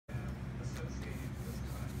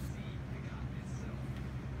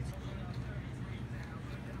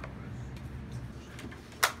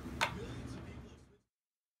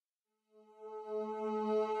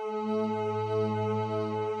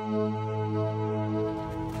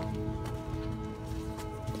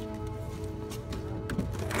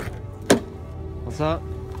What's up?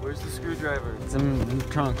 Where's the screwdriver? It's in the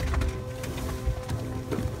trunk.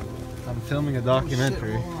 I'm filming a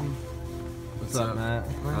documentary. What's up, Matt?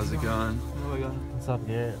 How's it going? What's up,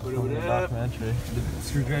 Garrett? I'm filming a documentary. The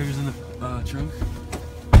screwdriver's in the trunk?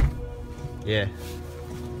 Yeah.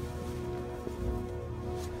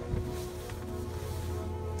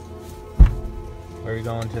 Where are we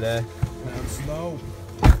going today? Snow.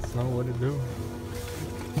 Snow, what to do?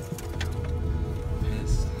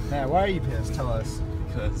 Pissed. Matt, why are you pissed? Tell us.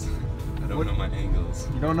 Because I don't know my angles.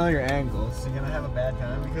 You don't know your angles. You're gonna have a bad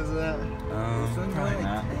time because of that? Probably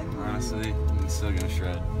not. Honestly, I'm still gonna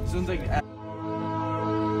shred. Sounds like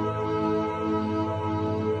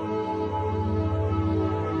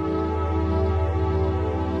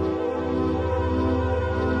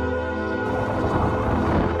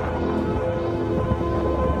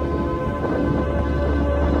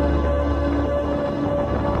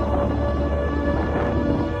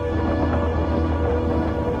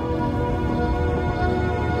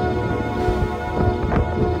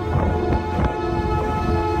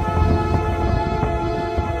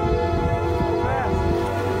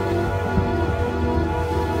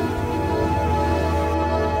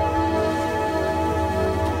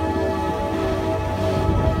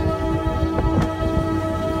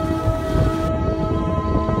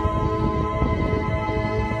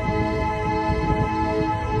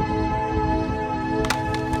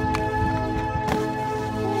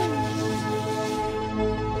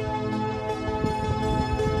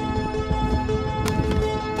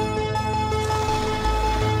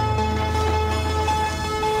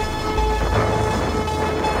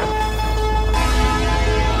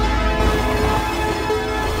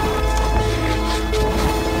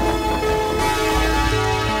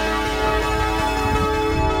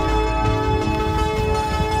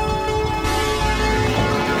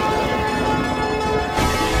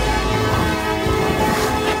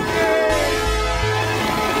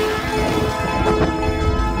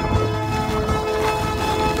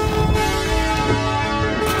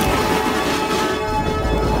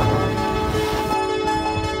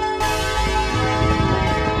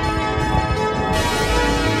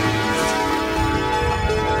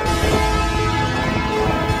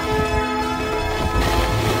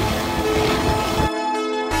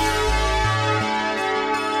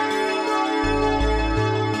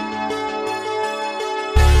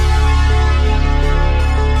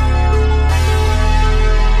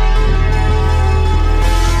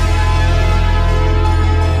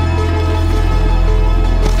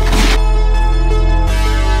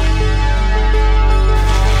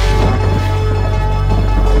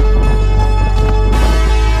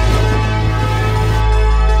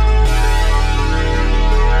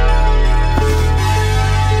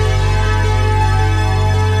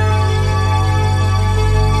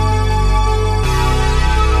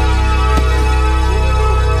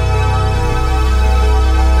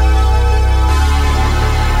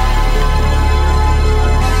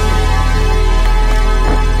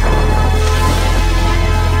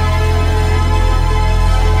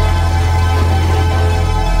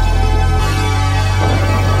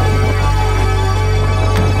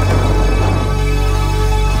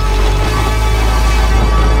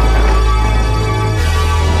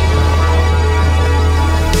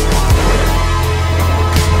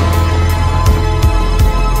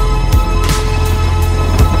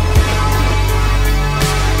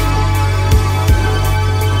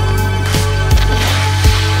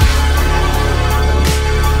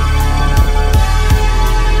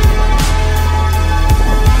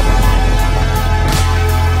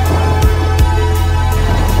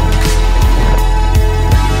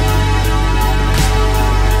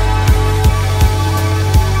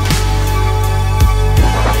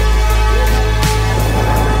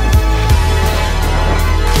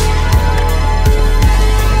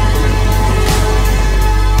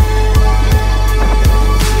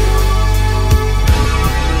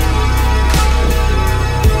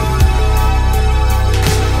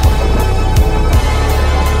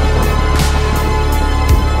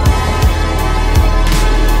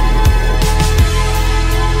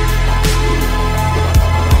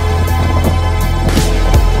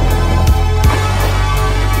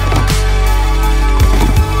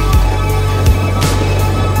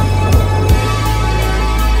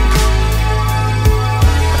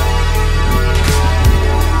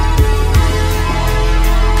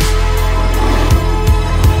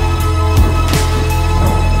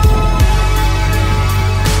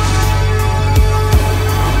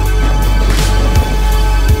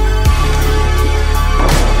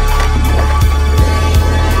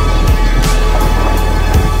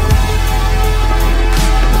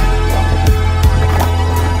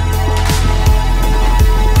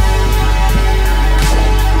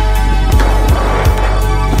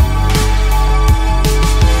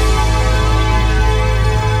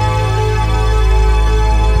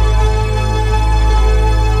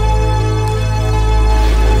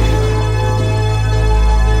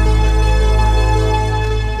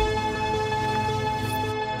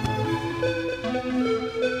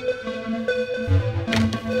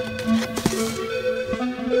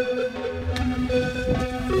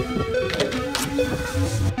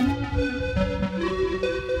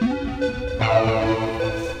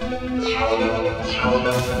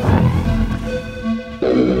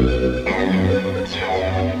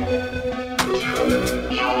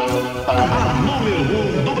Número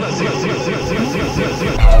 1 do Brasil.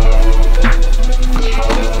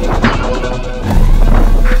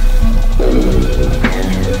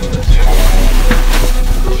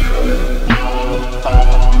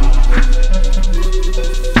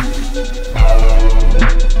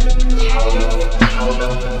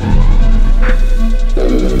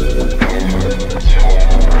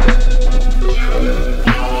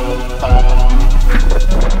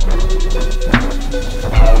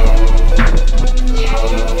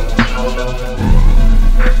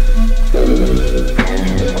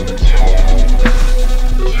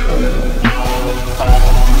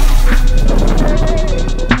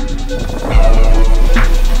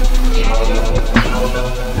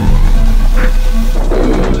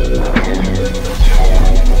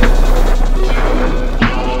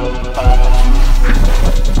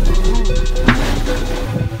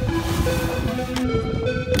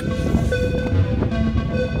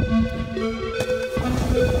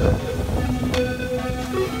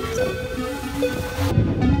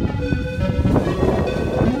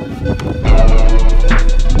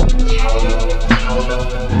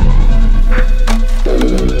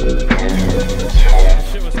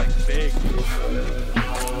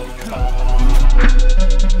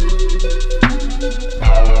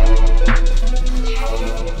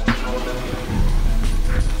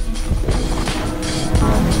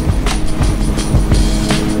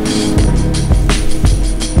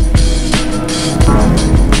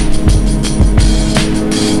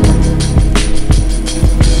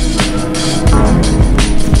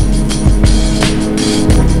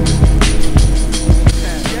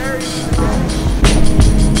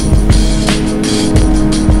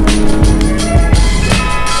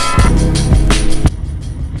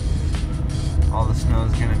 All the snow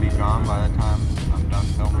is going to be gone by the time I'm done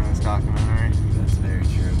filming this documentary. That's very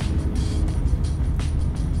true.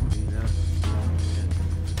 Yeah.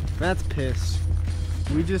 Matt's pissed.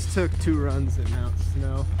 We just took 2 runs at Mount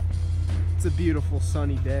Snow. It's a beautiful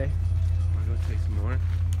sunny day. Wanna go take some more?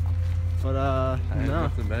 But I have no.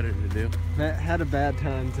 nothing better to do. Matt had a bad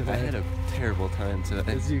time today. I had a terrible time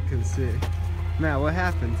today. as you can see. Matt, what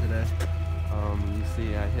happened today? You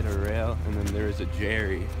see, I hit a rail, and then there was a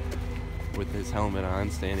Jerry with his helmet on,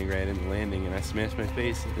 standing right in the landing, and I smashed my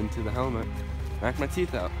face into the helmet, knocked my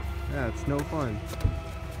teeth out. Yeah, it's no fun.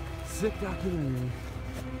 Sick documentary.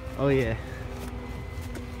 Oh yeah.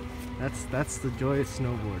 That's the joy of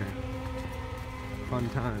snowboarding. Fun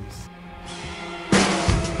times.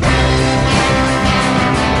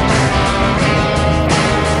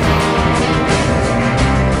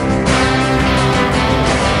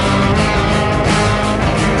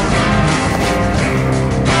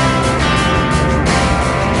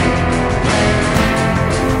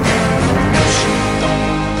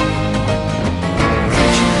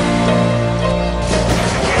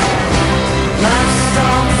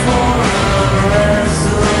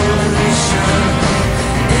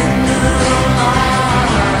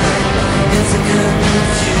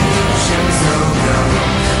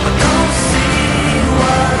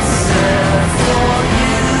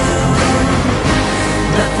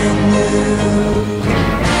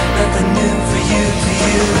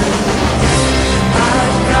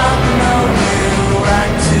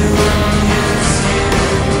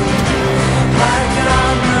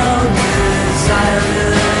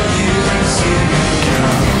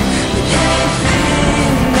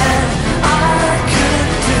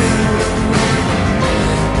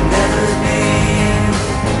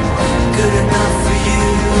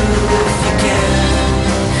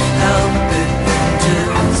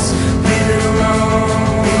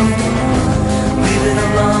 Leave it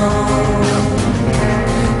alone.